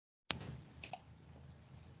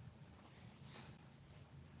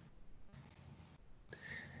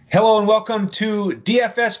Hello and welcome to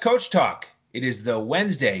DFS Coach Talk. It is the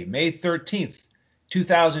Wednesday, May 13th,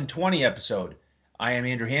 2020 episode. I am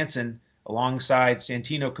Andrew Hansen alongside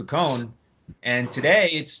Santino Caccone, and today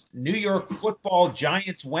it's New York Football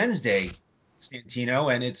Giants Wednesday,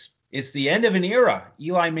 Santino, and it's the end of an era.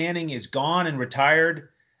 Eli Manning is gone and retired,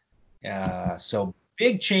 so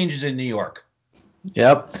big changes in New York.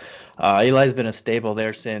 Yep. Eli's been a staple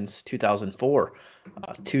there since 2004.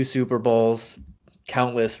 2 Super Bowls,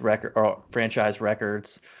 countless franchise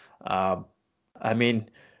records. For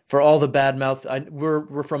all the bad mouth,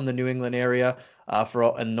 we're from the New England area,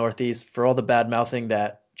 in Northeast. For all the bad mouthing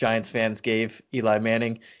that Giants fans gave Eli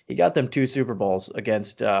Manning, he got them 2 Super Bowls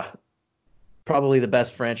against probably the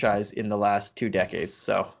best franchise in the last 2 decades.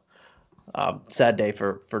 So sad day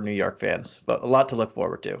for New York fans, but a lot to look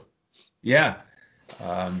forward to. Yeah.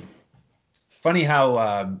 Funny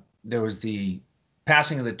how there was the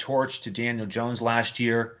passing of the torch to Daniel Jones last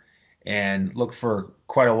year, and looked for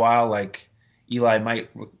quite a while like Eli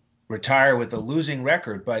might retire with a losing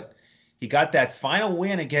record, but he got that final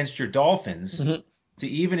win against your Dolphins to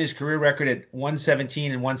even his career record at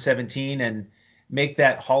 117 and make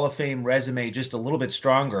that Hall of Fame resume just a little bit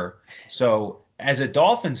stronger. So as a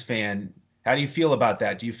Dolphins fan, how do you feel about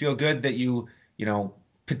that? Do you feel good that you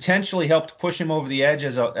potentially helped push him over the edge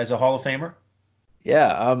as a Hall of Famer?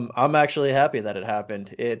 Yeah, I'm actually happy that it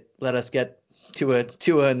happened. It let us get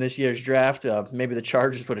Tua in this year's draft. Maybe the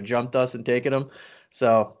Chargers would have jumped us and taken him.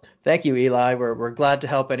 So thank you, Eli. We're glad to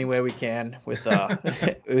help any way we can with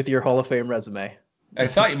with your Hall of Fame resume. I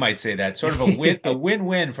thought you might say that. Sort of a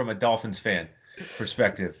win-win from a Dolphins fan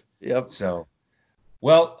perspective. Yep. So,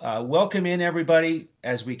 well, welcome in everybody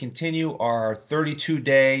as we continue our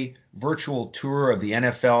 32-day virtual tour of the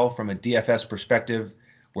NFL from a DFS perspective.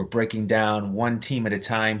 We're breaking down one team at a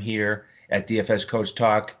time here at DFS Coach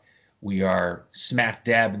Talk. We are smack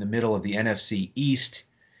dab in the middle of the NFC East,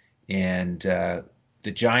 and the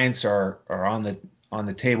Giants are on the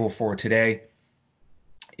table for today.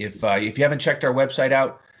 If you haven't checked our website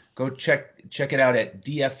out, go check it out at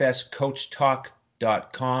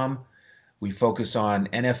dfscoachtalk.com. We focus on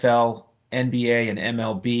NFL, NBA, and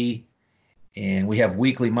MLB, and we have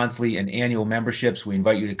weekly, monthly, and annual memberships. We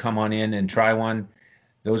invite you to come on in and try one.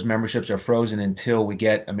 Those memberships are frozen until we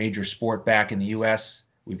get a major sport back in the U.S.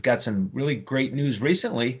 We've got some really great news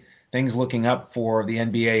recently, things looking up for the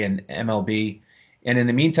NBA and MLB. And in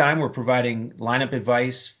the meantime, we're providing lineup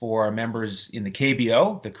advice for our members in the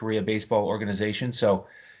KBO, the Korea Baseball Organization. So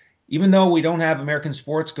even though we don't have American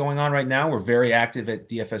sports going on right now, we're very active at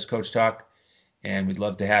DFS Coach Talk, and we'd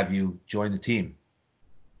love to have you join the team.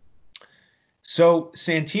 So,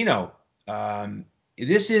 Santino,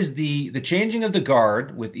 this is the changing of the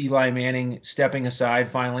guard with Eli Manning stepping aside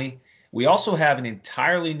finally. We also have an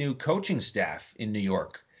entirely new coaching staff in New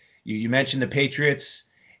York. You mentioned the Patriots,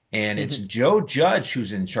 and it's Joe Judge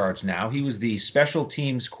who's in charge now. He was the special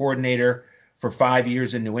teams coordinator for 5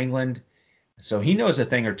 years in New England, so he knows a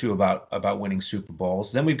thing or two about winning Super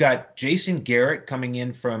Bowls. Then we've got Jason Garrett coming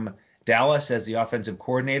in from Dallas as the offensive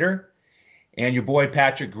coordinator, and your boy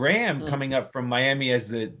Patrick Graham coming up from Miami as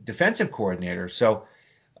the defensive coordinator. So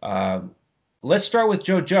let's start with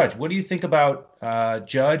Joe Judge. What do you think about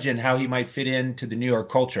Judge and how he might fit into the New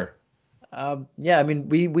York culture?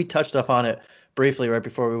 We touched up on it briefly right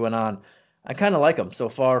before we went on. I kind of like him so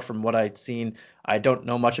far from what I've seen. I don't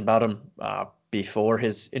know much about him before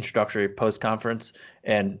his introductory post-conference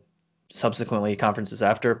and subsequently conferences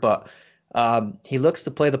after, but he looks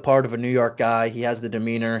to play the part of a New York guy. He has the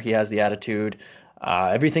demeanor. He has the attitude.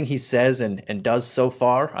 Everything he says and does so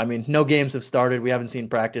far. I mean, no games have started. We haven't seen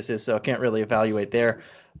practices, so I can't really evaluate there.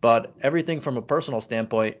 But everything from a personal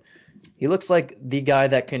standpoint, he looks like the guy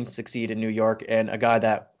that can succeed in New York, and a guy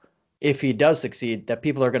that, if he does succeed, that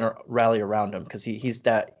people are going to rally around him because he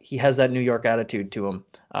has that New York attitude to him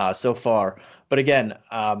so far. But again,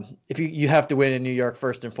 if you have to win in New York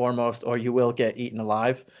first and foremost, or you will get eaten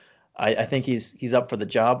alive. I think he's up for the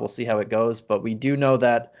job. We'll see how it goes. But we do know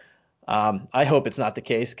that I hope it's not the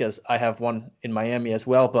case because I have one in Miami as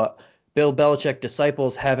well. But Bill Belichick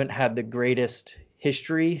disciples haven't had the greatest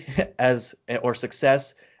history or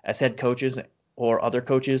success as head coaches or other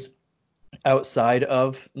coaches outside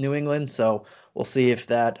of New England. So we'll see if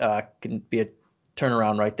that can be a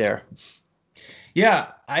turnaround right there. Yeah,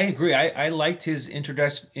 I agree. I liked his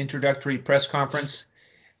introductory press conference.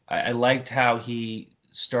 I liked how he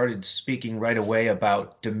started speaking right away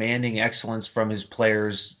about demanding excellence from his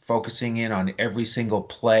players, focusing in on every single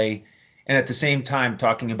play, and at the same time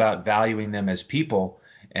talking about valuing them as people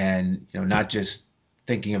and, not just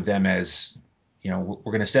thinking of them as, we're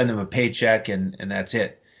going to send them a paycheck and that's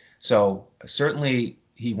it. So certainly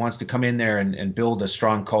he wants to come in there and build a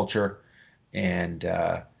strong culture. And,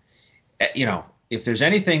 if there's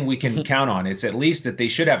anything we can count on, it's at least that they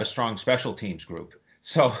should have a strong special teams group.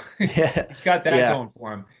 So Yeah. he's got that Yeah. going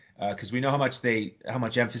for him, because we know how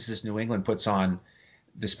much emphasis New England puts on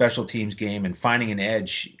the special teams game and finding an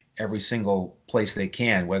edge every single place they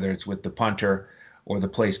can, whether it's with the punter or the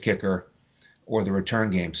place kicker or the return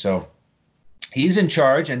game. So he's in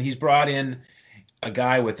charge, and he's brought in a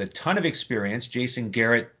guy with a ton of experience, Jason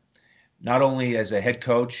Garrett, not only as a head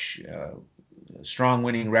coach, strong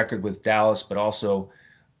winning record with Dallas, but also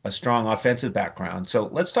a strong offensive background. So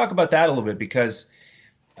let's talk about that a little bit, because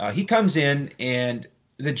he comes in, and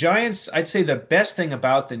the Giants, I'd say the best thing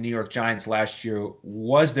about the New York Giants last year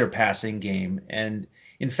was their passing game. And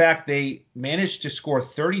in fact, they managed to score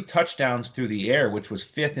 30 touchdowns through the air, which was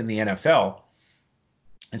fifth in the NFL.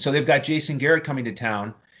 And so they've got Jason Garrett coming to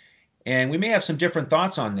town. And we may have some different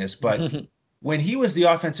thoughts on this, but when he was the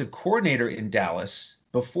offensive coordinator in Dallas,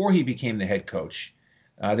 before he became the head coach,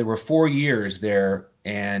 there were 4 years there,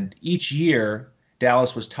 and each year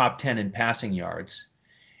Dallas was top 10 in passing yards.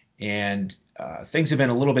 And things have been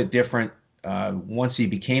a little bit different once he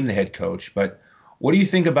became the head coach. But what do you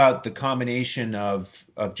think about the combination of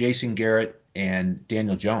Jason Garrett and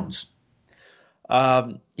Daniel Jones?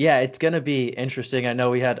 Yeah, it's going to be interesting. I know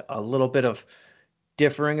we had a little bit of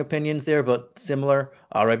differing opinions there, but similar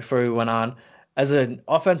right before we went on. As an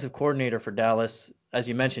offensive coordinator for Dallas, as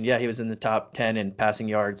you mentioned, yeah, he was in the top 10 in passing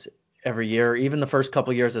yards every year, even the first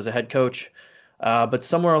couple years as a head coach. But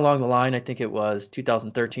somewhere along the line, I think it was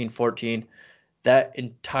 2013-14, that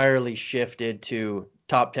entirely shifted to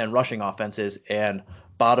top 10 rushing offenses and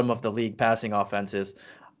bottom of the league passing offenses.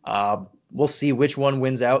 We'll see which one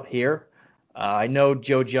wins out here. I know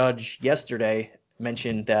Joe Judge yesterday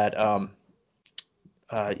mentioned that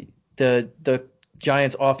the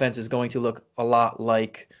Giants offense is going to look a lot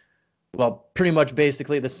like, well, pretty much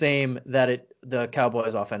basically the same that the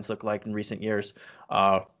Cowboys offense looked like in recent years.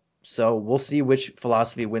 So we'll see which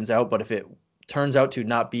philosophy wins out. But if it turns out to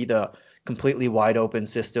not be the completely wide open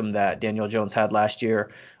system that Daniel Jones had last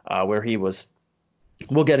year, where he was,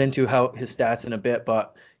 we'll get into how his stats in a bit,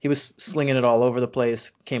 but he was slinging it all over the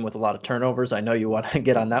place, came with a lot of turnovers. I know you want to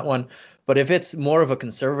get on that one. But if it's more of a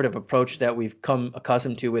conservative approach that we've come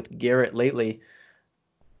accustomed to with Garrett lately,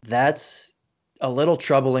 that's a little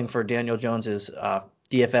troubling for Daniel Jones's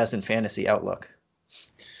DFS and fantasy outlook.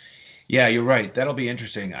 Yeah, you're right. That'll be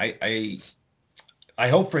interesting. I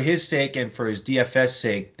hope for his sake and for his DFS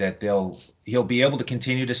sake that he'll be able to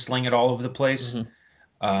continue to sling it all over the place.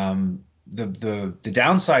 Mm-hmm. The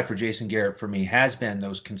downside for Jason Garrett for me has been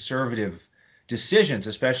those conservative decisions,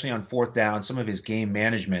 especially on fourth down, some of his game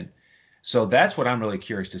management. So that's what I'm really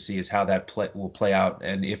curious to see, is how that will play out,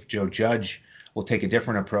 and if Joe Judge will take a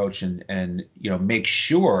different approach and make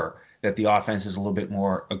sure that the offense is a little bit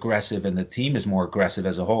more aggressive and the team is more aggressive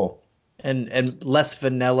as a whole. And less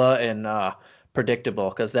vanilla and predictable,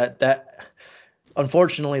 because that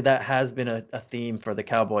unfortunately that has been a theme for the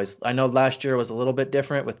Cowboys. I know last year was a little bit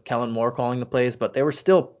different with Kellen Moore calling the plays, but they were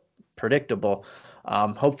still predictable.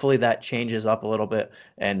 Hopefully that changes up a little bit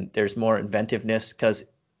and there's more inventiveness, because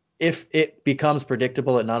if it becomes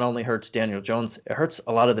predictable, it not only hurts Daniel Jones, it hurts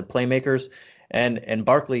a lot of the playmakers and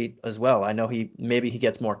Barkley as well. I know he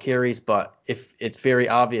gets more carries, but if it's very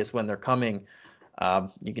obvious when they're coming,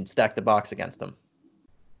 you can stack the box against them.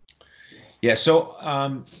 Yeah,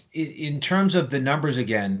 so in terms of the numbers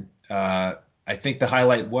again, I think the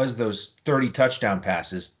highlight was those 30 touchdown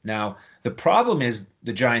passes. Now, the problem is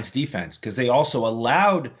the Giants' defense, because they also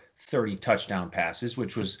allowed 30 touchdown passes,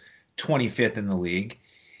 which was 25th in the league.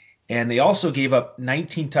 And they also gave up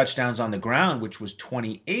 19 touchdowns on the ground, which was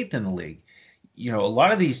 28th in the league. A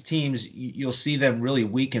lot of these teams, you'll see them really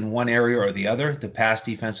weak in one area or the other, the pass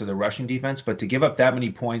defense or the rushing defense. But to give up that many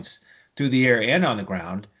points through the air and on the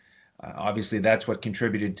ground, obviously that's what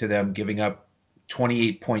contributed to them giving up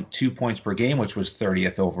 28.2 points per game, which was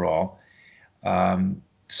 30th overall.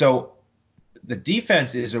 So the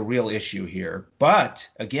defense is a real issue here. But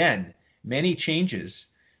again, many changes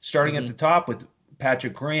starting at the top with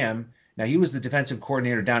Patrick Graham. Now, he was the defensive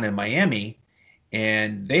coordinator down in Miami,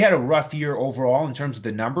 and they had a rough year overall in terms of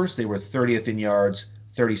the numbers. They were 30th in yards,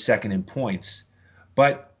 32nd in points.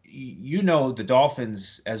 But the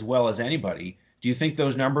Dolphins as well as anybody. Do you think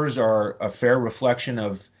those numbers are a fair reflection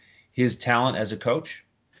of his talent as a coach?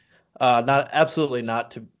 Absolutely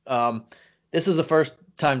not. This is the first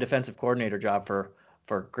time defensive coordinator job for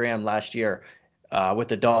Graham last year with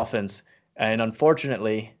the Dolphins, and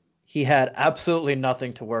unfortunately, he had absolutely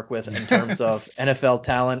nothing to work with in terms of NFL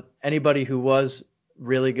talent. Anybody who was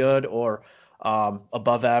really good or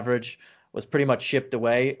above average was pretty much shipped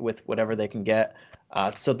away with whatever they can get.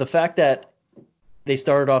 So the fact that they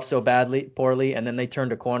started off so poorly, and then they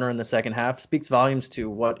turned a corner in the second half speaks volumes to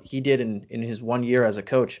what he did in his 1 year as a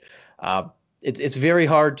coach. It's very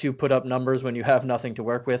hard to put up numbers when you have nothing to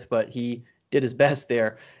work with, but he did his best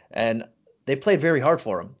there, and they played very hard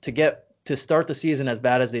for him to start the season as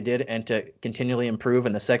bad as they did and to continually improve.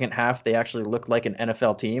 In the second half, they actually looked like an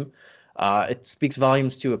NFL team. It speaks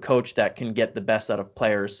volumes to a coach that can get the best out of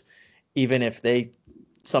players, even if they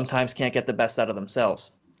sometimes can't get the best out of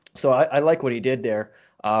themselves. So I like what he did there.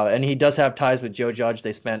 And he does have ties with Joe Judge.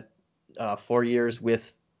 They spent 4 years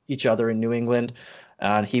with each other in New England.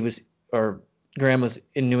 Graham was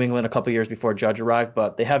in New England a couple years before Judge arrived,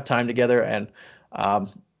 but they have time together. And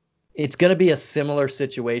it's going to be a similar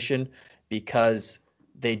situation because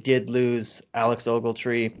they did lose Alex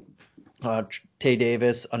Ogletree, Tay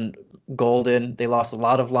Davis, and Golden. They lost a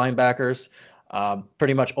lot of linebackers.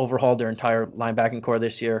 Pretty much overhauled their entire linebacking core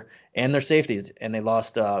this year and their safeties. And they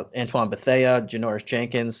lost Antoine Bethea, Janoris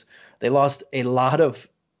Jenkins. They lost a lot of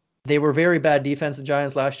 – they were very bad defense, the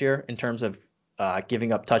Giants, last year in terms of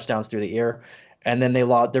giving up touchdowns through the air. And then they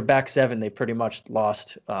lost their back seven. They pretty much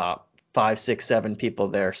lost 5, 6, 7 people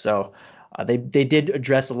there. So they did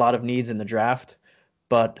address a lot of needs in the draft,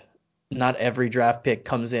 but not every draft pick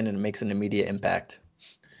comes in and makes an immediate impact.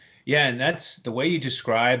 Yeah, and that's the way you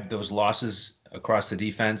describe those losses across the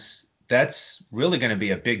defense. That's really going to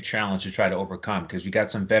be a big challenge to try to overcome because we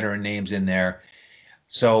got some veteran names in there.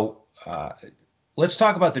 So let's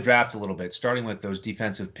talk about the draft a little bit, starting with those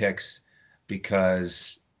defensive picks,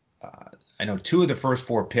 because I know 2 of the first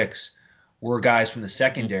 4 picks were guys from the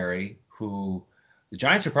secondary who the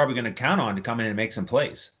Giants are probably going to count on to come in and make some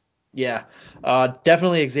plays. Yeah,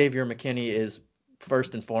 definitely Xavier McKinney is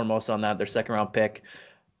first and foremost on that, their second-round pick.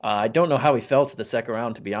 I don't know how he fell to the second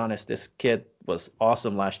round, to be honest. This kid was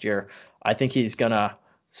awesome last year. I think he's going to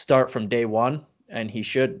start from day one, and he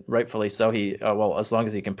should, rightfully so. As long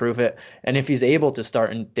as he can prove it. And if he's able to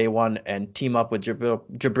start in day one and team up with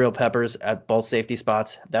Jabril Peppers at both safety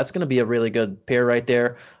spots, that's going to be a really good pair right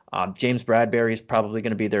there. James Bradbury is probably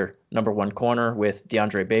going to be their number 1 corner with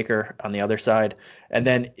DeAndre Baker on the other side. And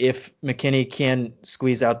then if McKinney can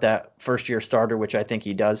squeeze out that first-year starter, which I think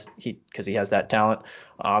he does, because he has that talent,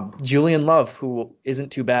 Julian Love, who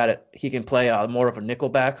isn't too bad he can play more of a nickel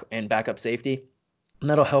back and backup safety, and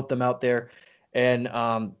that'll help them out there. And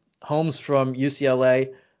Holmes from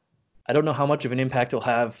UCLA, I don't know how much of an impact he'll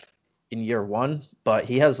have in year 1, but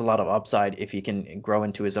he has a lot of upside if he can grow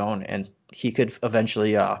into his own, and he could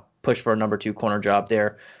eventually push for a number 2 corner job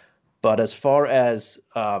there. But as far as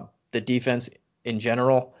the defense in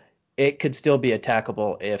general, it could still be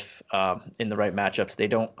attackable if in the right matchups. They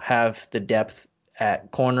don't have the depth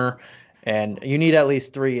at corner, and you need at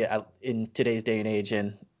least 3 in today's day and age,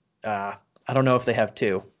 and I don't know if they have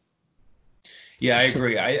 2. Yeah, I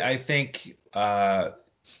agree. I think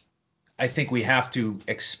we have to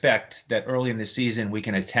expect that early in the season we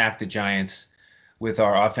can attack the Giants with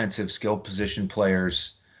our offensive skill position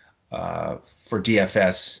players for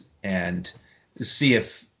DFS and see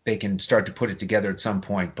if they can start to put it together at some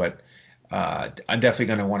point. But I'm definitely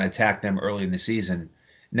going to want to attack them early in the season.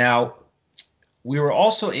 Now, we were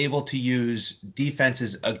also able to use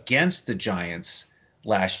defenses against the Giants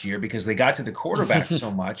last year because they got to the quarterback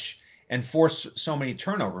so much and forced so many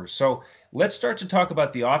turnovers. So let's start to talk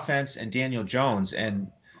about the offense and Daniel Jones.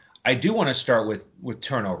 And I do want to start with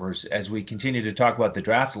turnovers as we continue to talk about the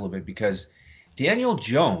draft a little bit, because Daniel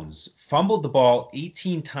Jones fumbled the ball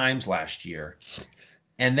 18 times last year,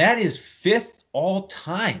 and that is 5th all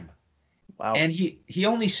time. Wow. And he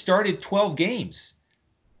only started 12 games.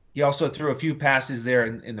 He also threw a few passes there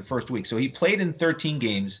in the first week. So he played in 13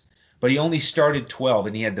 games, but he only started 12,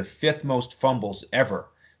 and he had the 5th most fumbles ever.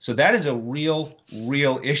 So that is a real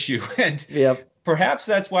issue. And yep. Perhaps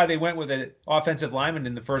that's why they went with an offensive lineman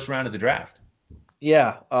in the first round of the draft.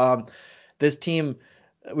 Yeah. This team,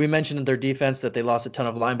 we mentioned their defense that they lost a ton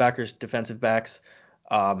of linebackers, defensive backs,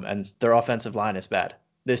 and their offensive line is bad.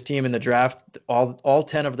 This team in the draft, all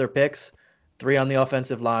 10 of their picks, 3 on the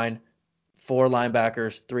offensive line, 4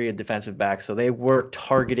 linebackers, 3 defensive backs. So they were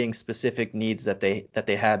targeting specific needs that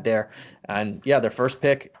they had there. And yeah, their first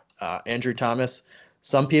pick, Andrew Thomas.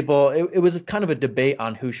 Some people, it was kind of a debate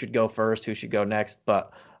on who should go first, who should go next.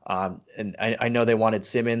 But and I know they wanted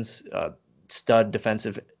Simmons, stud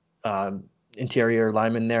defensive interior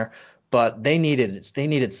lineman there, but they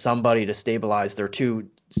needed somebody to stabilize their 2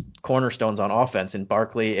 cornerstones on offense in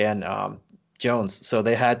Barkley and Jones. So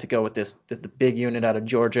they had to go with the big unit out of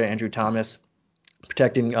Georgia, Andrew Thomas,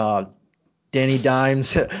 protecting Danny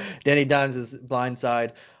Dimes' blind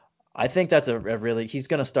side. I think that's a really he's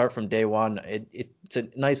going to start from day one. It's a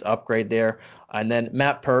nice upgrade there. And then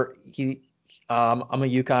Matt Pert, I'm a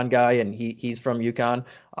UConn guy, and he's from UConn.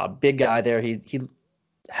 Big guy there. He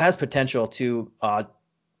has potential to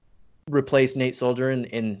replace Nate Soldier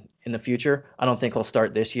in the future. I don't think he'll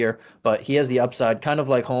start this year, but he has the upside, kind of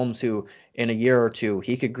like Holmes, who in a year or two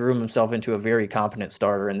he could groom himself into a very competent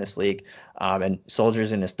starter in this league. And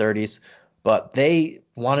Soldier's in his 30s, but they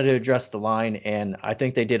wanted to address the line, and I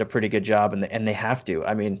think they did a pretty good job, and they have to.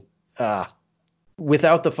 I mean,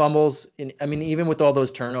 without the fumbles, even with all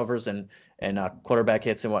those turnovers and quarterback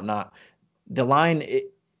hits and whatnot, the line.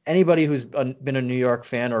 Anybody who's been a New York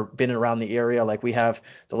fan or been around the area like we have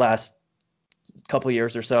the last couple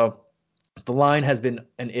years or so, the line has been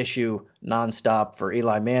an issue nonstop for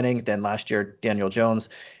Eli Manning, then last year Daniel Jones.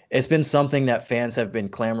 It's been something that fans have been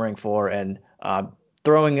clamoring for and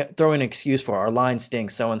throwing an excuse for. Our line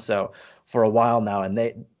stinks so and so for a while now,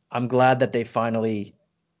 and I'm glad that they finally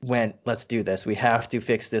went, let's do this. We have to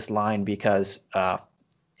fix this line because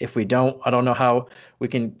if we don't, I don't know how we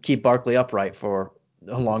can keep Barkley upright for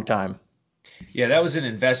a long time. Yeah, that was an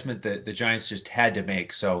investment that the Giants just had to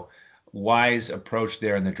make. So wise approach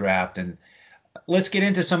there in the draft. And let's get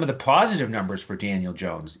into some of the positive numbers for Daniel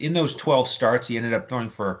Jones. In those 12 starts, he ended up throwing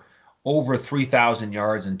for over 3,000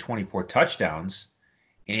 yards and 24 touchdowns.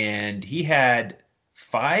 And he had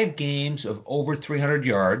 5 games of over 300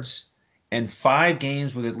 yards and 5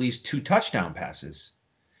 games with at least 2 touchdown passes.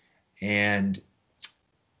 And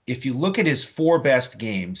if you look at his 4 best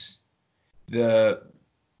games, the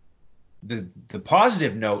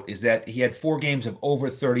positive note is that he had 4 games of over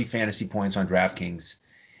 30 fantasy points on DraftKings.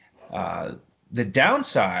 The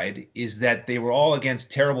downside is that they were all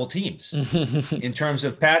against terrible teams in terms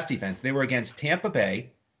of pass defense. They were against Tampa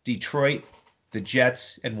Bay, Detroit, the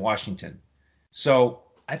Jets, and Washington. So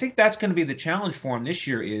I think that's going to be the challenge for him this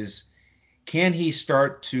year is, can he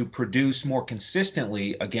start to produce more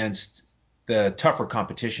consistently against the tougher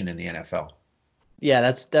competition in the NFL? Yeah,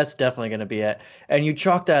 that's definitely going to be it. And you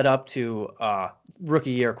chalk that up to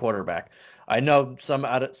rookie year quarterback. I know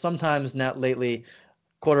sometimes not lately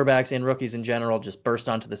quarterbacks and rookies in general just burst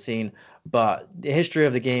onto the scene, but the history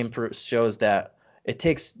of the game shows that it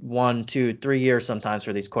takes 1, 2, 3 years sometimes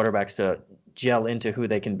for these quarterbacks to gel into who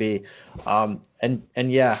they can be. And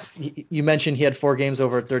yeah, you mentioned he had 4 games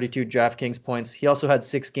over 32 DraftKings points. He also had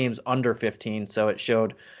 6 games under 15, so it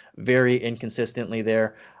showed very inconsistently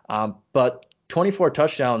there. But 24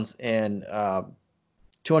 touchdowns and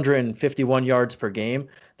 251 yards per game,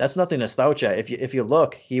 that's nothing to slouch at. If you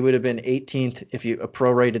look, he would have been 18th if you a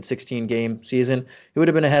prorated 16-game season. He would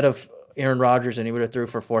have been ahead of Aaron Rodgers, and he would have threw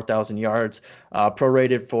for 4,000 yards,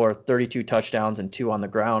 prorated for 32 touchdowns and 2 on the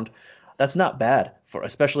ground. That's not bad,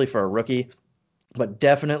 especially for a rookie. But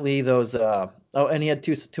definitely those and he had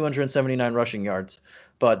 279 rushing yards.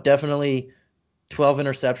 But definitely 12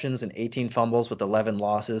 interceptions and 18 fumbles with 11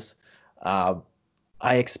 losses.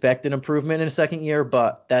 I expect an improvement in a second year,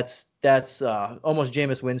 but that's almost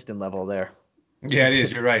Jameis Winston level there. Yeah, it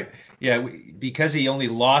is. You're right. Yeah, because he only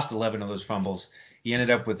lost 11 of those fumbles, he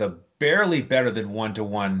ended up with a barely better than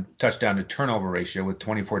 1-to-1 touchdown to turnover ratio with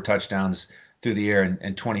 24 touchdowns through the air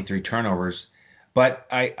and 23 turnovers. But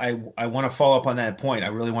I want to follow up on that point. I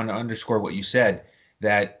really want to underscore what you said,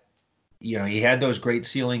 that he had those great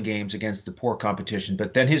ceiling games against the poor competition,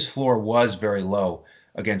 but then his floor was very low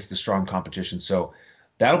against the strong competition. So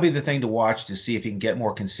that'll be the thing to watch to see if he can get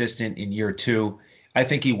more consistent in year 2. I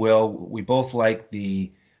think he will. We both like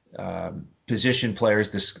the position players,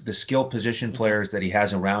 the skilled position players that he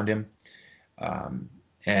has around him.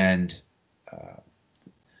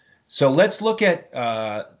 So let's look at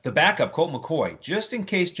the backup, Colt McCoy. Just in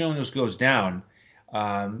case Jones goes down,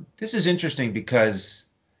 this is interesting because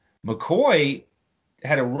McCoy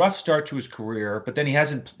had a rough start to his career, but then he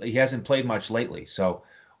hasn't played much lately. So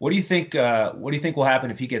what do you think will happen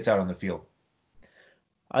if he gets out on the field?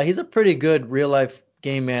 He's a pretty good real life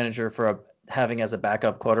game manager for having as a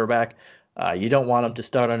backup quarterback. You don't want him to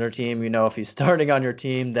start on your team. If he's starting on your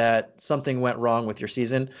team, that something went wrong with your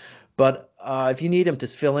season. But if you need him to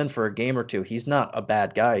fill in for a game or two, he's not a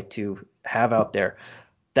bad guy to have out there.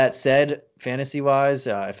 That said, fantasy-wise,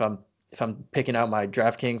 if I'm picking out my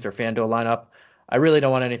DraftKings or FanDuel lineup, I really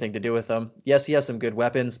don't want anything to do with him. Yes, he has some good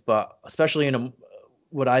weapons, but especially in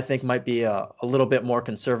what I think might be a little bit more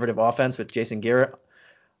conservative offense with Jason Garrett,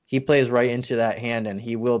 he plays right into that hand, and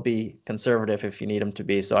he will be conservative if you need him to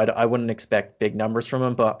be. So I wouldn't expect big numbers from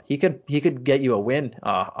him, but he could get you a win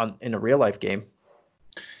in a real life game.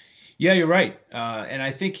 Yeah, you're right. And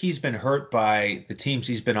I think he's been hurt by the teams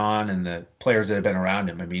he's been on and the players that have been around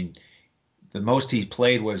him. I mean, the most he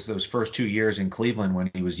played was those first 2 years in Cleveland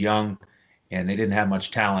when he was young, and they didn't have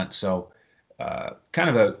much talent. So kind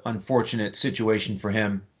of an unfortunate situation for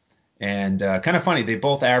him. And kind of funny, they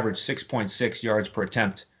both averaged 6.6 yards per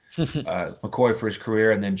attempt. McCoy for his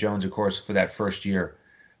career, and then Jones, of course, for that first year.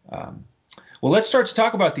 Well, let's start to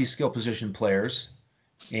talk about these skill position players.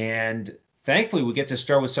 And thankfully, we get to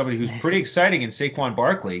start with somebody who's pretty exciting in Saquon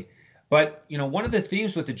Barkley. But, one of the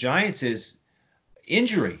themes with the Giants is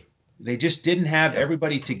injury. They just didn't have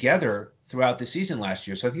everybody together throughout the season last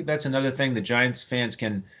year. So I think that's another thing the Giants fans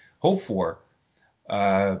can hope for,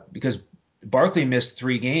 because Barkley missed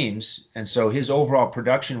 3 games, and so his overall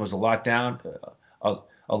production was a lot down,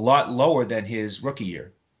 a lot lower than his rookie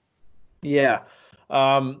year. Yeah.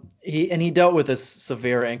 He dealt with a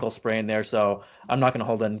severe ankle sprain there, so I'm not going to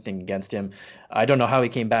hold anything against him. I don't know how he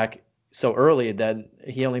came back so early that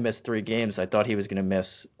he only missed 3 games. I thought he was going to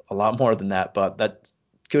miss a lot more than that, but that's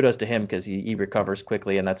kudos to him because he recovers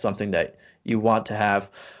quickly, and that's something that you want to have.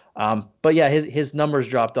 But yeah, his numbers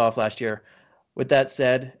dropped off last year. With that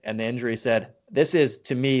said, and the injury said, this is,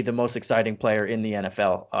 to me, the most exciting player in the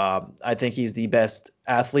NFL. I think he's the best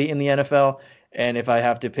athlete in the NFL. And if I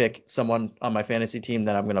have to pick someone on my fantasy team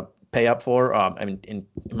that I'm going to pay up for, in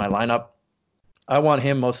my lineup, I want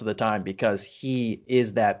him most of the time because he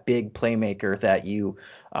is that big playmaker that you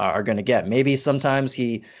are going to get. Maybe sometimes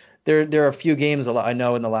there are a few games I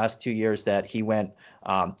know in the last 2 years that he went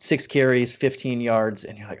 6 carries, 15 yards,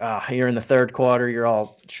 and you're like, you're in the third quarter, you're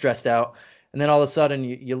all stressed out. And then all of a sudden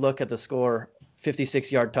you look at the score,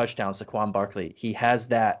 56-yard touchdown, Saquon Barkley. He has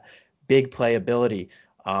that big play ability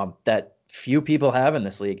that few people have in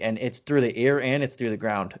this league, and it's through the air and it's through the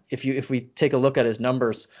ground. If we take a look at his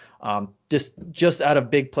numbers, just out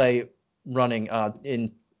of big play running,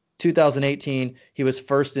 in 2018, he was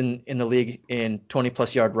first in the league in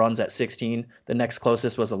 20-plus yard runs at 16. The next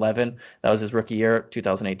closest was 11. That was his rookie year,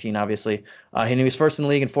 2018, obviously. And he was first in the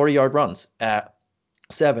league in 40-yard runs at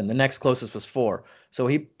 7. The next closest was 4. So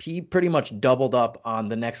he pretty much doubled up on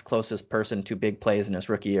the next closest person to big plays in his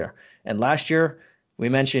rookie year. And last year, we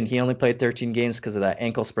mentioned he only played 13 games because of that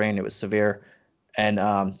ankle sprain. It was severe. And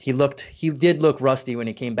he did look rusty when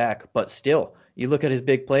he came back, but still, you look at his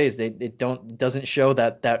big plays, it doesn't show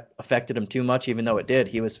that affected him too much, even though it did.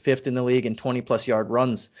 He was 5th in the league in 20-plus yard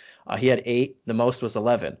runs. He had 8. The most was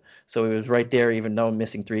 11. So he was right there, even though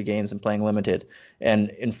missing 3 games and playing limited. And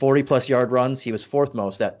in 40-plus yard runs, he was 4th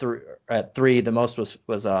most at 3. The most was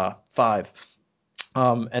 5.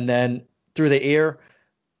 And then through the air,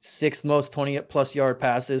 6th most 20-plus yard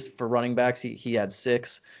passes for running backs. He had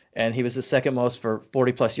 6. And he was the 2nd most for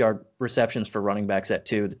 40-plus yard receptions for running backs at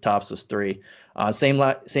 2. The tops was 3.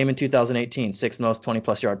 Same in 2018, 6th most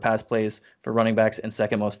 20-plus yard pass plays for running backs and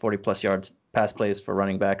 2nd most 40-plus yards pass plays for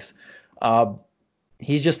running backs.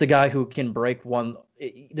 He's just a guy who can break one.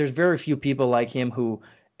 There's very few people like him who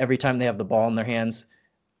every time they have the ball in their hands,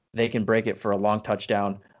 they can break it for a long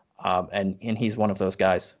touchdown, and he's one of those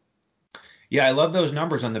guys. Yeah, I love those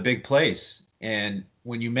numbers on the big plays. And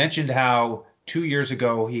when you mentioned how 2 years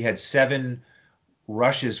ago he had 7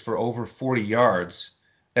 rushes for over 40 yards,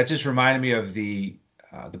 that just reminded me of the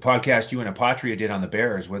podcast you and Apatria did on the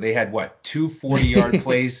Bears, where they had, 2 40-yard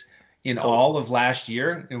plays in all of last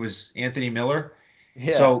year. It was Anthony Miller.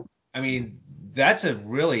 Yeah. So, that's a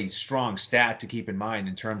really strong stat to keep in mind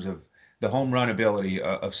in terms of the home run ability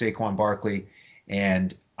of Saquon Barkley.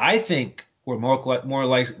 And I think we're more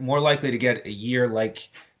likely to get a year like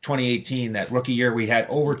 2018, that rookie year we had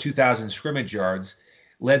over 2,000 scrimmage yards,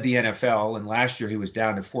 led the NFL, and last year he was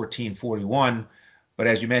down to 1441. But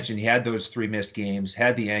as you mentioned, he had those 3 missed games,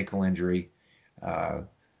 had the ankle injury.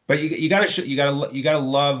 But you gotta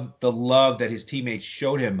love the love that his teammates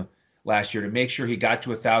showed him last year to make sure he got to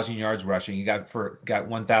 1,000 yards rushing. He got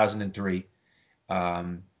 1,003,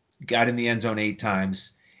 got in the end zone 8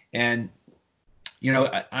 times, and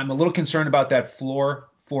I'm a little concerned about that floor,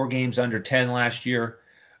 4 games under 10 last year.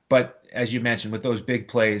 But as you mentioned, with those big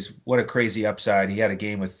plays, what a crazy upside. He had a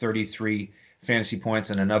game with 33 fantasy points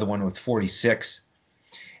and another one with 46.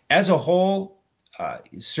 As a whole,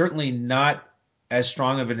 certainly not as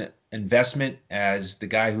strong of an investment as the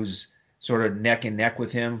guy who's sort of neck and neck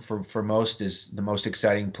with him for most is the most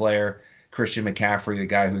exciting player, Christian McCaffrey, the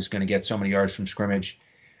guy who's going to get so many yards from scrimmage.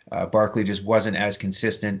 Barkley just wasn't as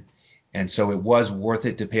consistent, and so it was worth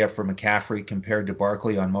it to pay up for McCaffrey compared to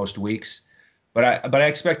Barkley on most weeks. But I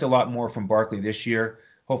expect a lot more from Barkley this year.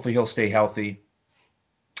 Hopefully he'll stay healthy.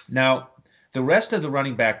 Now, the rest of the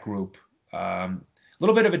running back group, a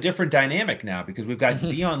little bit of a different dynamic now because we've got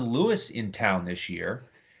Dion Lewis in town this year.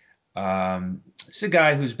 It's a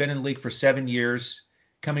guy who's been in the league for 7 years,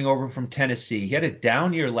 coming over from Tennessee. He had a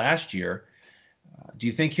down year last year, Do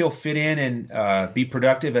you think he'll fit in and be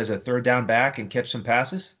productive as a third down back and catch some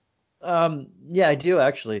passes? Yeah, I do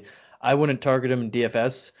actually. I wouldn't target him in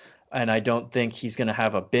DFS, and I don't think he's going to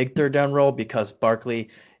have a big third down role because Barkley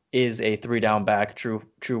is a three down back, true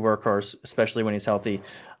workhorse, especially when he's healthy.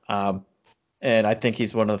 Um, and I think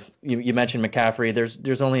he's one of you mentioned McCaffrey.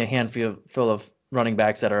 There's only a handful of running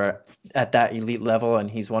backs that are at that elite level, and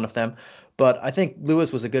he's one of them. But I think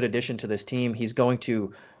Lewis was a good addition to this team. He's going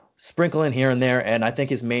to sprinkle in here and there, and I think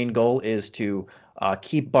his main goal is to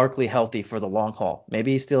keep Barkley healthy for the long haul.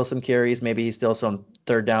 Maybe he steals some carries, maybe he steals some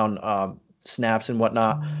third down snaps and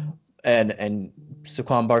whatnot. And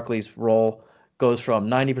Saquon Barkley's role goes from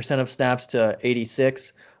 90% of snaps to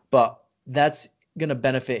 86, but that's going to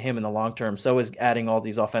benefit him in the long term. So is adding all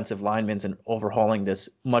these offensive linemen and overhauling this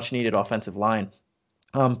much needed offensive line.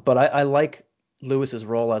 But I like Lewis's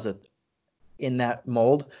role in that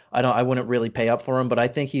mold. I wouldn't really pay up for him, but I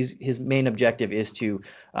think his main objective is to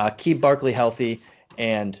keep Barkley healthy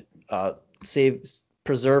and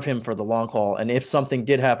preserve him for the long haul. And if something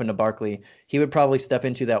did happen to Barkley, he would probably step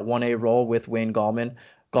into that 1A role with Wayne Gallman.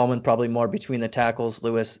 Gallman probably more between the tackles,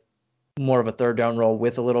 Lewis more of a third down role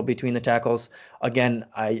with a little between the tackles. Again,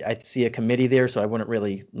 I see a committee there, so I wouldn't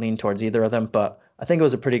really lean towards either of them, but I think it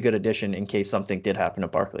was a pretty good addition in case something did happen to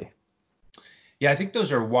Barkley. Yeah, I think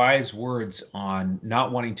those are wise words on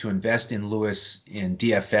not wanting to invest in Lewis in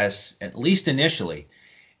DFS, at least initially.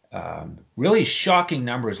 Really shocking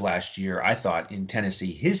numbers last year, I thought, in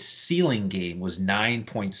Tennessee. His ceiling game was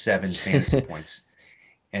 9.7 fantasy points.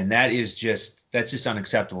 And that's just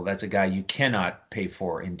unacceptable. That's a guy you cannot pay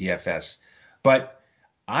for in DFS. But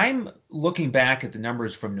I'm looking back at the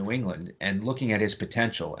numbers from New England and looking at his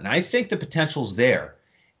potential. And I think the potential's there.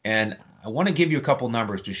 And I want to give you a couple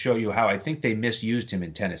numbers to show you how I think they misused him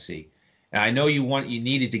in Tennessee. And I know you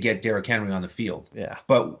needed to get Derrick Henry on the field. Yeah.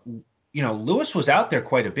 But Lewis was out there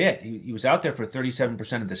quite a bit. He was out there for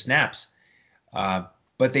 37% of the snaps. But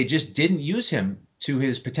they just didn't use him to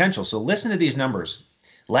his potential. So listen to these numbers.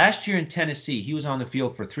 Last year in Tennessee, he was on the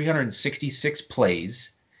field for 366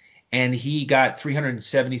 plays, and he got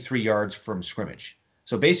 373 yards from scrimmage.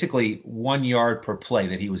 So basically 1 yard per play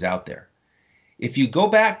that he was out there. If you go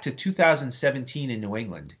back to 2017 in New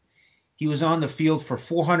England, he was on the field for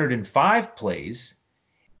 405 plays,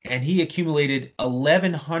 and he accumulated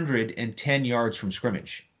 1,110 yards from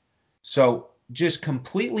scrimmage. So just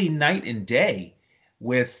completely night and day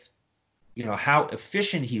with how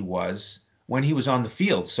efficient he was when he was on the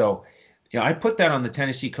field. So, I put that on the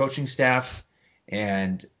Tennessee coaching staff,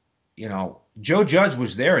 and, Joe Judge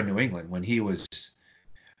was there in New England when he was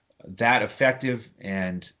that effective.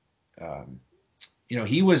 And,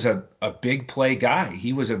 he was a big play guy.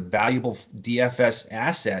 He was a valuable DFS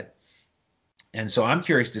asset. And so I'm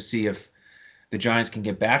curious to see if the Giants can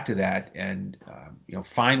get back to that and,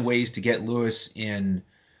 find ways to get Lewis in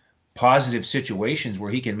positive situations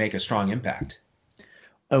where he can make a strong impact.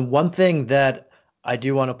 And one thing that I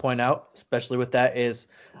do want to point out, especially with that, is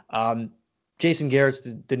Jason Garrett's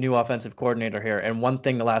the new offensive coordinator here. And one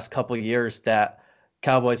thing the last couple of years that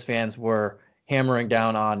Cowboys fans were hammering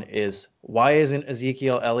down on is why isn't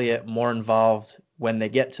Ezekiel Elliott more involved when they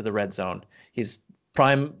get to the red zone? He's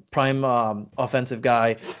prime offensive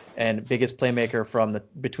guy and biggest playmaker from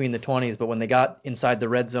between the 20s. But when they got inside the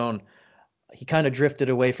red zone, he kind of drifted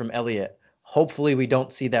away from Elliott. Hopefully we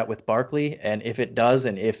don't see that with Barkley, and if it does,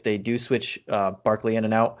 and if they do switch Barkley in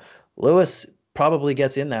and out, Lewis probably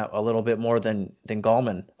gets in that a little bit more than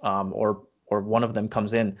Gallman, or one of them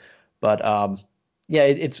comes in. But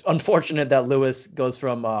it's unfortunate that Lewis goes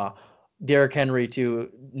from Derrick Henry to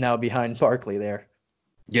now behind Barkley there.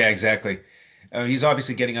 Yeah, exactly. He's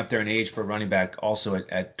obviously getting up there in age for a running back, also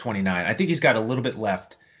at 29. I think he's got a little bit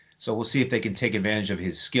left, so we'll see if they can take advantage of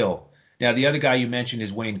his skill. Now, the other guy you mentioned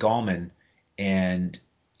is Wayne Gallman. And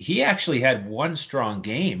he actually had one strong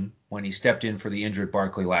game when he stepped in for the injured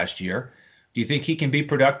Barkley last year. Do you think he can be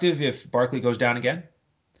productive if Barkley goes down again?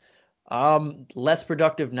 Less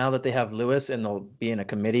productive now that they have Lewis and they'll be in a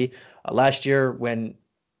committee. Last year when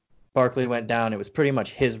Barkley went down, it was pretty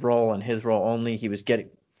much his role and his role only. He was getting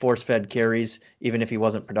force-fed carries even if he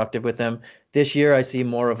wasn't productive with them. This year I see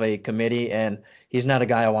more of a committee, and he's not a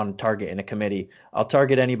guy I want to target in a committee. I'll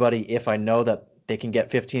target anybody if I know that they can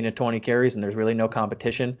get 15 to 20 carries and there's really no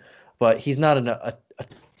competition, but he's not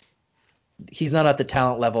he's not at the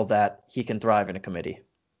talent level that he can thrive in a committee.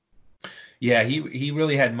 Yeah, he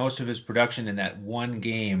really had most of his production in that one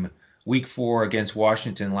game, week 4 against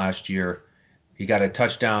Washington last year. He got a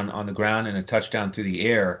touchdown on the ground and a touchdown through the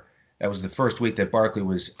air. That was the first week that Barkley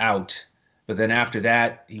was out. But then after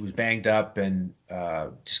that, he was banged up and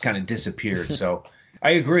just kind of disappeared. So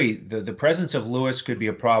I agree. The presence of Lewis could be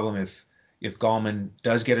a problem if Gallman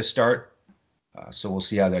does get a start. So we'll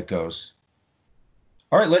see how that goes.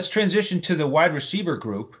 All right, let's transition to the wide receiver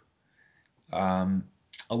group.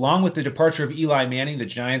 Along with the departure of Eli Manning, the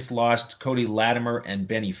Giants lost Cody Latimer and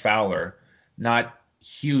Benny Fowler. Not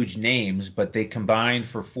huge names, but they combined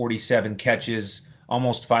for 47 catches,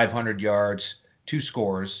 almost 500 yards, 2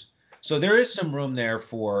 scores. So there is some room there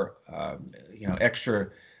for extra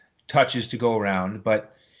touches to go around.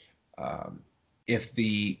 But if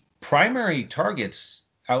the primary targets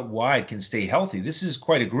out wide can stay healthy, this is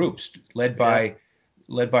quite a group led by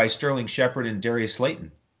Sterling Shepard and Darius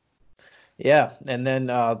Slayton. Yeah, and then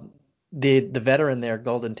the veteran there,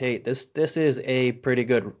 Golden Tate. This is a pretty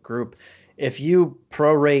good group. If you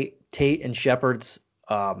prorate Tate and Shepard's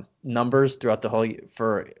numbers throughout the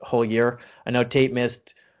whole year, I know Tate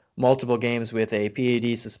missed multiple games with a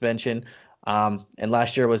PAD suspension, and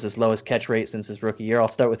last year was his lowest catch rate since his rookie year. I'll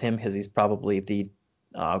start with him because he's probably the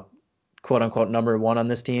quote unquote number one on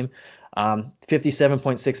this team.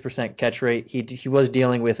 57.6% catch rate. He was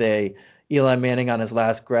dealing with a Eli Manning on his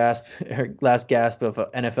last gasp of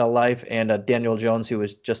NFL life, and Daniel Jones, who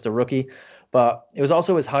was just a rookie. But it was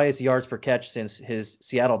also his highest yards per catch since his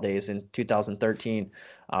Seattle days in 2013.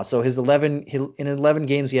 So in 11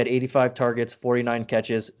 games, he had 85 targets, 49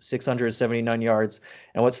 catches, 679 yards.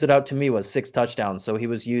 And what stood out to me was 6 touchdowns. So he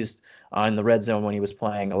was used in the red zone when he was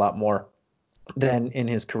playing a lot more than in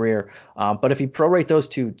his career. But if you prorate those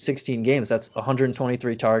to 16 games, that's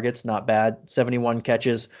 123 targets, not bad, 71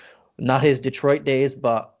 catches. Not his Detroit days,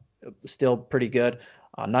 but still pretty good.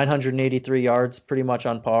 983 yards, pretty much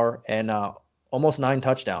on par, and almost 9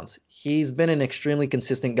 touchdowns. He's been an extremely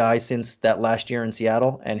consistent guy since that last year in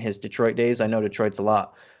Seattle and his Detroit days. I know Detroit's a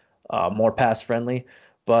lot more pass friendly,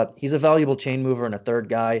 but he's a valuable chain mover and a third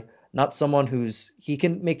guy. Not someone he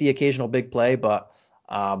can make the occasional big play, but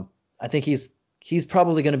I think he's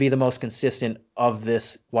probably going to be the most consistent of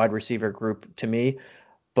this wide receiver group to me.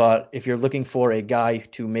 But if you're looking for a guy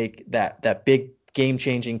to make that big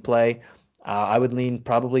game-changing play, I would lean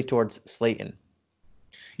probably towards Slayton.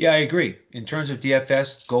 Yeah, I agree. In terms of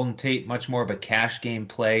DFS, Golden Tate, much more of a cash game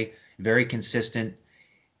play, very consistent.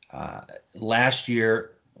 Last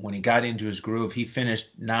year, when he got into his groove, he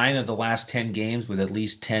finished 9 of the last 10 games with at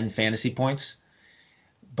least 10 fantasy points,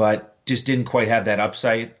 but just didn't quite have that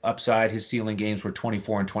upside. His ceiling games were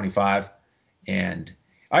 24 and 25. And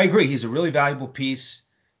I agree, he's a really valuable piece.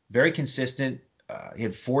 Very consistent. He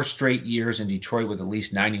had 4 straight years in Detroit with at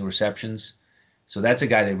least 90 receptions. So that's a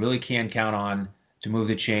guy they really can count on to move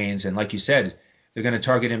the chains. And like you said, they're going to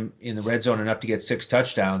target him in the red zone enough to get 6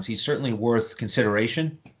 touchdowns. He's certainly worth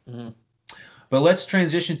consideration. Mm-hmm. But let's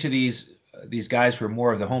transition to these guys who are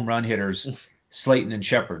more of the home run hitters, Slayton and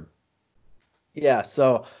Shepard. Yeah,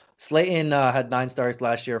 so Slayton had 9 starts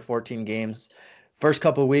last year, 14 games. First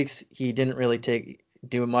couple of weeks, he didn't really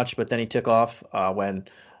do much, but then he took off when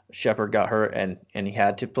Shepard got hurt and he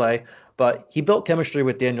had to play. But he built chemistry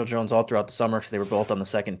with Daniel Jones all throughout the summer because they were both on the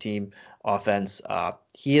second team offense.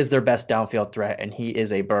 He is their best downfield threat, and he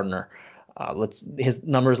is a burner. His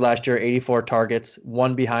numbers last year: 84 targets,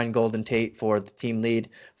 1 behind Golden Tate for the team lead,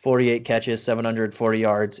 48 catches, 740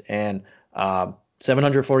 yards, and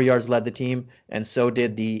 740 yards led the team, and so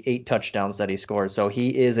did the 8 touchdowns that he scored. So he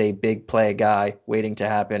is a big play guy waiting to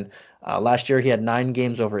happen. Last year he had 9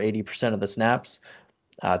 games over 80% of the snaps.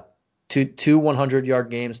 2 100-yard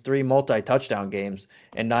games, 3 multi-touchdown games,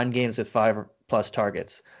 and 9 games with 5+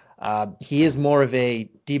 targets. He is more of a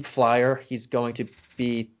deep flyer. He's going to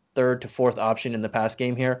be 3rd to 4th option in the pass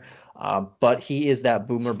game here, but he is that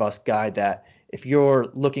boomer bust guy that if you're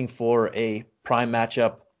looking for a prime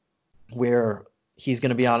matchup where he's going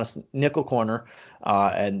to be on a nickel corner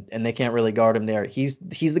and they can't really guard him there, he's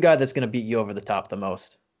the guy that's going to beat you over the top the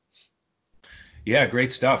most. Yeah,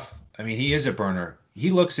 great stuff. I mean, he is a burner. He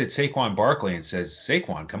looks at Saquon Barkley and says,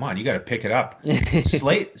 Saquon, come on, you got to pick it up.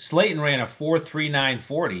 Slayton ran a 4.39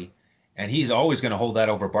 40, and he's always going to hold that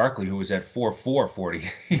over Barkley, who was at 4.4 40.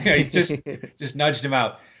 He just nudged him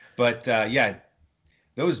out. But,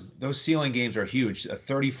 those ceiling games are huge. A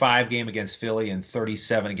 35 game against Philly and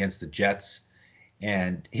 37 against the Jets.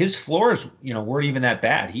 And his floors, weren't even that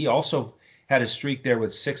bad. He also had a streak there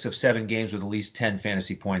with 6 of 7 games with at least 10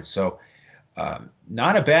 fantasy points. So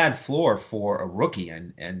not a bad floor for a rookie,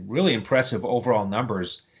 and really impressive overall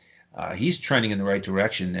numbers. He's trending in the right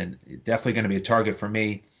direction and definitely going to be a target for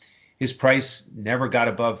me. His price never got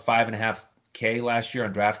above $5.5K last year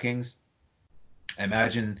on DraftKings. I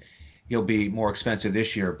imagine he'll be more expensive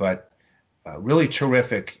this year, but really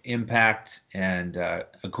terrific impact and a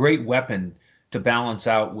great weapon to balance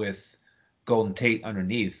out with Golden Tate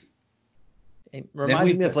underneath. It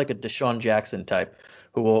reminds me of like a Deshaun Jackson type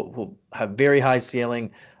who have very high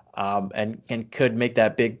ceiling and could make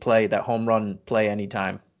that big play, that home run play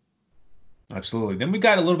anytime. Absolutely. Then we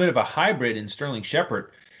got a little bit of a hybrid in Sterling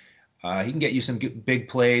Shepard. He can get you some big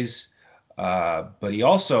plays, but he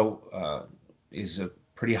also is a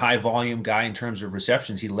pretty high volume guy in terms of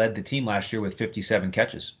receptions. He led the team last year with 57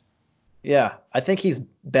 catches. Yeah, I think he's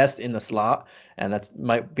best in the slot, and that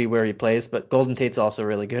might be where he plays. But Golden Tate's also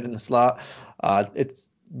really good in the slot. It's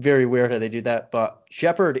very weird how they do that. But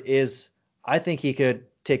Shepard I think he could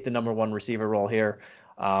take the number one receiver role here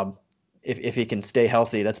if he can stay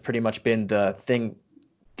healthy. That's pretty much been the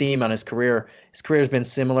theme on his career. His career has been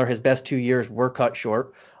similar. His best 2 years were cut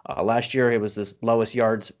short. Last year, it was his lowest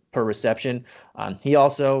yards per reception. He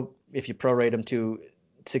also, if you prorate him to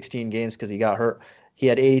 16 games because he got hurt, he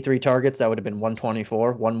had 83 targets. That would have been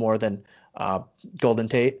 124, one more than Golden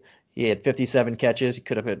Tate. He had 57 catches. He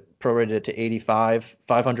could have prorated it to 85.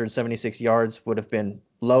 576 yards would have been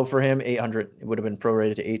low for him. 800 would have been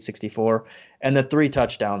prorated to 864. And the 3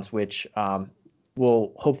 touchdowns, which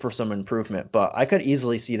we'll hope for some improvement. But I could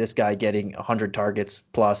easily see this guy getting 100 targets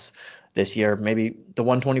plus this year. Maybe the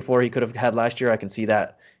 124 he could have had last year, I can see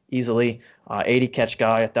that easily. 80 catch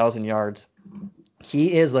guy, 1,000 yards.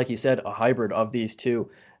 He is, like you said, a hybrid of these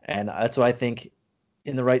two. And that's why I think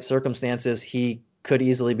in the right circumstances, he could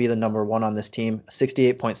easily be the number one on this team.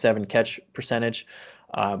 68.7 catch percentage.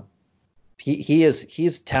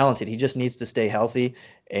 He's talented. He just needs to stay healthy,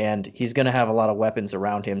 and he's going to have a lot of weapons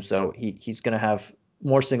around him. So he's going to have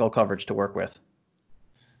more single coverage to work with.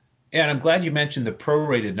 Yeah, and I'm glad you mentioned the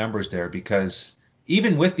prorated numbers there, because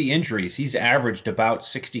even with the injuries, he's averaged about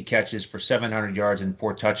 60 catches for 700 yards and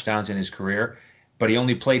 4 touchdowns in his career, but he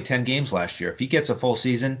only played 10 games last year. If he gets a full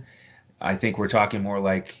season, I think we're talking more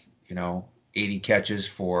like, 80 catches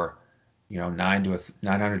for,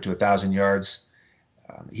 900 to 1,000 yards.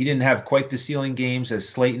 He didn't have quite the ceiling games as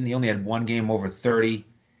Slayton. He only had 1 game over 30,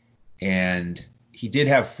 and he did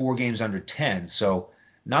have 4 games under 10, so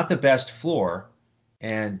not the best floor.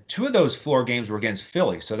 And 2 of those floor games were against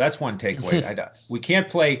Philly, so that's one takeaway. We can't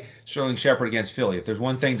play Sterling Shepard against Philly. If there's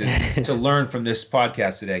one thing to learn from this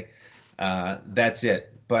podcast today, that's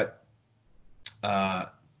it. But, going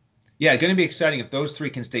to be exciting if those 3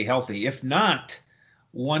 can stay healthy. If not,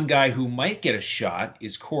 one guy who might get a shot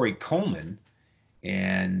is Corey Coleman,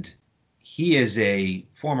 and he is a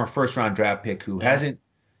former first-round draft pick who hasn't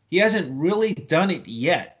really done it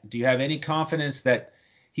yet. Do you have any confidence that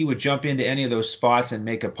he would jump into any of those spots and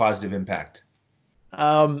make a positive impact?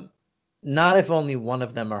 Not if only one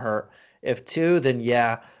of them are hurt. If 2, then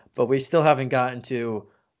yeah, but we still haven't gotten to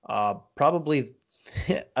probably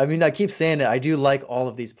I mean, I keep saying it. I do like all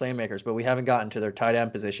of these playmakers, but we haven't gotten to their tight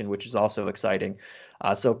end position, which is also exciting.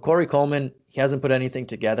 So Corey Coleman, he hasn't put anything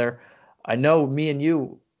together. I know me and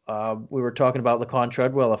you, we were talking about Laquan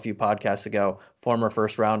Treadwell a few podcasts ago, former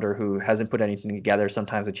first rounder who hasn't put anything together.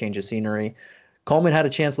 Sometimes a change of scenery. Coleman had a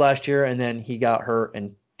chance last year, and then he got hurt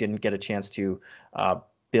and didn't get a chance to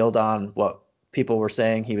build on what people were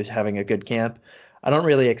saying. He was having a good camp. I don't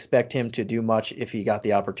really expect him to do much if he got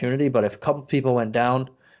the opportunity, but if a couple people went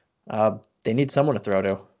down, they need someone to throw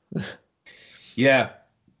to. Yeah,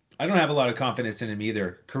 I don't have a lot of confidence in him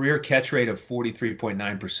either. Career catch rate of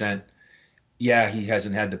 43.9%. Yeah, he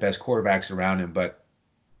hasn't had the best quarterbacks around him, but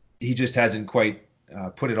he just hasn't quite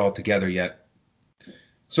put it all together yet.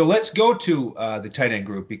 So let's go to the tight end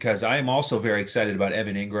group, because I am also very excited about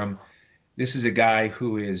Evan Ingram. This is a guy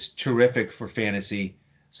who is terrific for fantasy.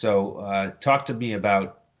 So talk to me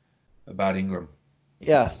about Ingram.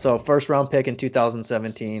 Yeah, so first round pick in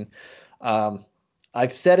 2017.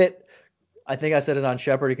 I've said it. I think I said it on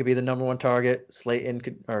Shepard. He could be the number one target.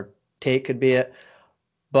 Tate could be it.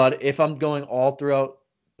 But if I'm going all throughout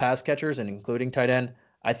pass catchers and including tight end,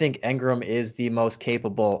 I think Ingram is the most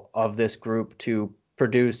capable of this group to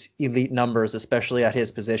produce elite numbers, especially at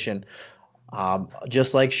his position.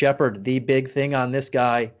 Just like Shepard, the big thing on this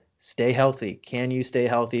guy, stay healthy. Can you stay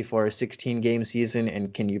healthy for a 16-game season,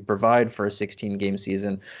 and can you provide for a 16-game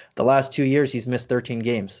season? The last 2 years, he's missed 13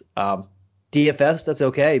 games. DFS, that's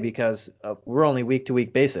okay because we're only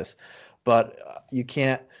week-to-week basis. But you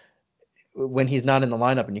can't, when he's not in the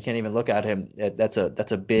lineup and you can't even look at him, that's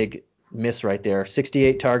a big miss right there.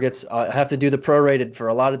 68 targets. I have to do the prorated for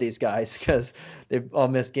a lot of these guys because they've all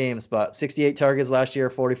missed games. But 68 targets last year,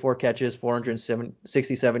 44 catches,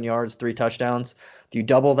 467 yards, 3 touchdowns. If you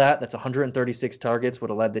double that, that's 136 targets, would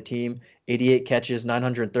have led the team. 88 catches,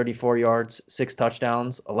 934 yards, 6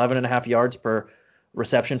 touchdowns, 11.5 yards per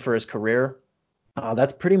reception for his career.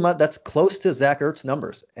 That's close to Zach Ertz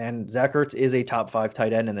numbers, and Zach Ertz is a top 5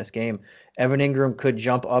 tight end in this game. Evan Ingram could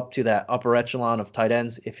jump up to that upper echelon of tight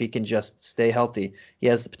ends if he can just stay healthy. He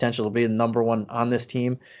has the potential to be the number one on this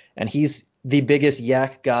team, and he's the biggest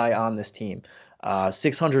yak guy on this team.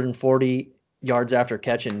 640 yards after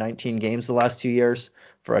catch in 19 games the last 2 years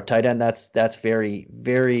for a tight end. That's very,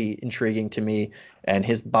 very intriguing to me. And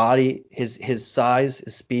his body, his size,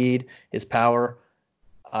 his speed, his power.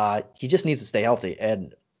 He just needs to stay healthy,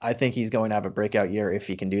 and I think he's going to have a breakout year if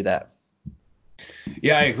he can do that.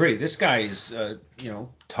 Yeah, I agree. This guy is,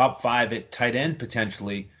 top 5 at tight end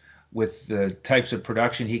potentially with the types of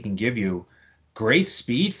production he can give you. Great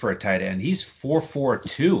speed for a tight end. He's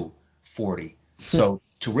 4.42 40. So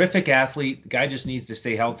terrific athlete. The guy just needs to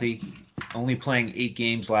stay healthy. Only playing 8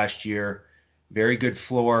 games last year. Very good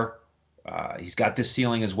floor. He's got this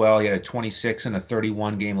ceiling as well. He had a 26 and a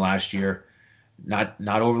 31 game last year. Not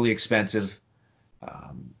overly expensive.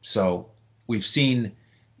 So we've seen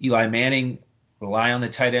Eli Manning rely on the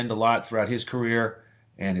tight end a lot throughout his career,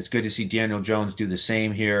 and it's good to see Daniel Jones do the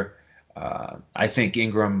same here. I think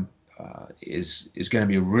Ingram is going to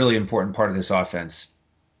be a really important part of this offense.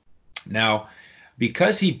 Now,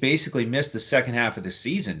 because he basically missed the second half of the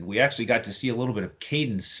season, we actually got to see a little bit of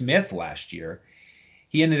Caden Smith last year.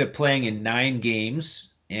 He ended up playing in 9 games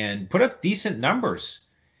and put up decent numbers.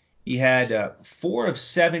 He had 4 of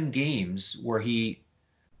 7 games where he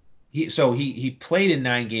played in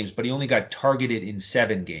 9 games, but he only got targeted in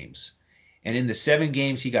 7 games. And in the 7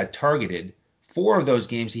 games he got targeted, 4 of those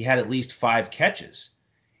games he had at least 5 catches.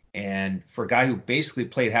 And for a guy who basically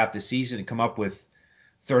played half the season to come up with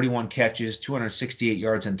 31 catches, 268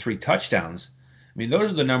 yards, and 3 touchdowns, I mean,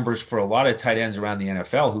 those are the numbers for a lot of tight ends around the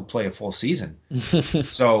NFL who play a full season.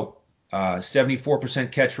 So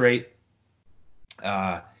 74% catch rate.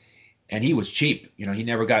 And he was cheap. He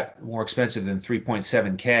never got more expensive than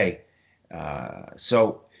 3.7K.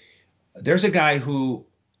 So there's a guy who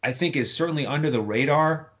I think is certainly under the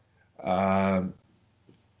radar.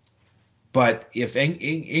 But if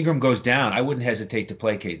Ingram goes down, I wouldn't hesitate to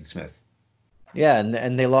play Caden Smith. Yeah,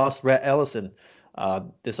 and they lost Rhett Ellison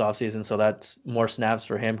this offseason, so that's more snaps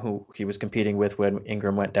for him, who he was competing with when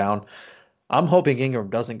Ingram went down. I'm hoping Ingram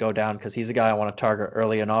doesn't go down because he's a guy I want to target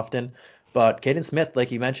early and often. But Caden Smith,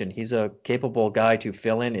 like you mentioned, he's a capable guy to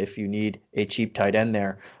fill in if you need a cheap tight end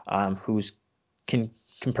there, who's can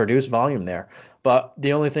produce volume there. But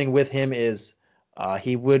the only thing with him is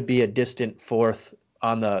he would be a distant 4th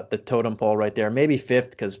on the totem pole right there, maybe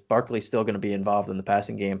 5th because Barkley's still going to be involved in the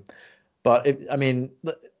passing game. But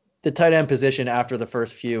the tight end position after the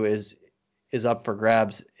first few is up for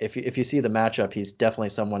grabs. If you see the matchup, he's definitely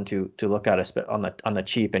someone to look at on the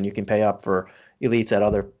cheap, and you can pay up for elites at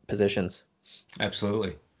other positions.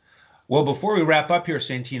 Absolutely. Well, before we wrap up here,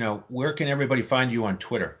 Santino, where can everybody find you on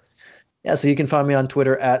Twitter? Yeah, so you can find me on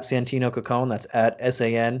Twitter at Santino Caccone. That's at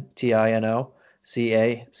SANTINO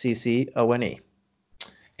CACCONE.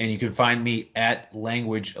 And you can find me at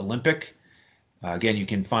Language Olympic. Again, you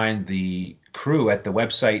can find the crew at the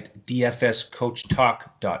website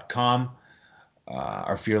dfscoachtalk.com.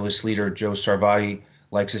 Our fearless leader, Joe Sarvati,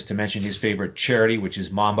 likes us to mention his favorite charity, which is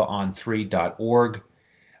mambaon3.org.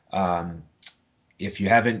 If you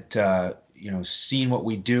haven't seen what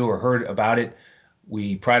we do or heard about it,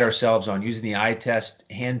 we pride ourselves on using the eye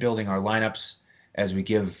test, hand building our lineups as we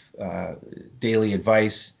give daily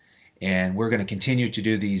advice. And we're going to continue to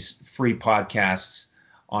do these free podcasts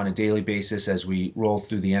on a daily basis as we roll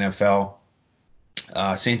through the NFL.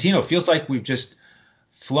 Santino, feels like we've just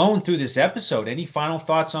flown through this episode. Any final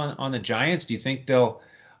thoughts on the Giants? Do you think they'll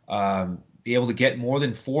be able to get more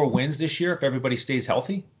than 4 wins this year if everybody stays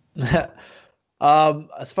healthy?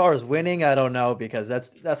 As far as winning, I don't know, because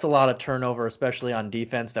that's a lot of turnover, especially on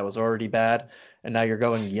defense that was already bad, and now you're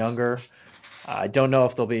going younger. I don't know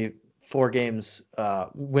if they'll be 4 games,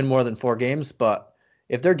 win more than 4 games, but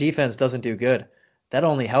if their defense doesn't do good, that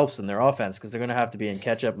only helps in their offense because they're going to have to be in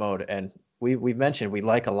catch-up mode. And we've mentioned we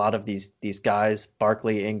like a lot of these guys,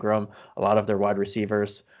 Barkley, Ingram, a lot of their wide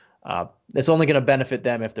receivers. It's only going to benefit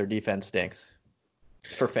them if their defense stinks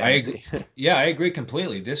for fantasy. I agree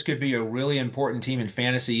completely. This could be a really important team in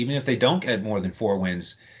fantasy, even if they don't get more than 4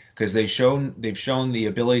 wins, because they've shown the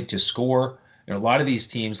ability to score. And a lot of these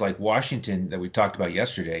teams, like Washington that we talked about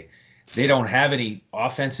yesterday, they don't have any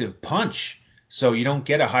offensive punch, so you don't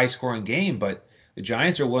get a high-scoring game. But the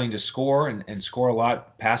Giants are willing to score and score a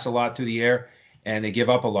lot, pass a lot through the air, and they give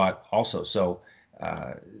up a lot also. So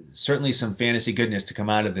certainly some fantasy goodness to come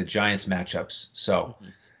out of the Giants matchups. So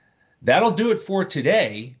that'll do it for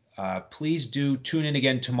today. Please do tune in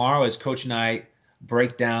again tomorrow as Coach and I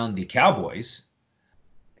break down the Cowboys.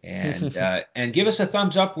 and give us a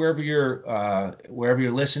thumbs up wherever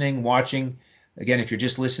you're listening, watching. Again, if you're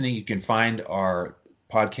just listening, you can find our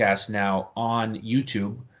podcast now on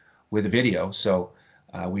YouTube with a video. So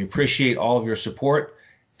we appreciate all of your support.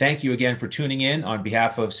 Thank you again for tuning in. On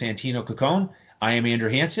behalf of Santino Caccone, I am Andrew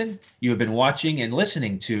Hansen. You have been watching and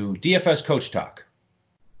listening to DFS Coach Talk.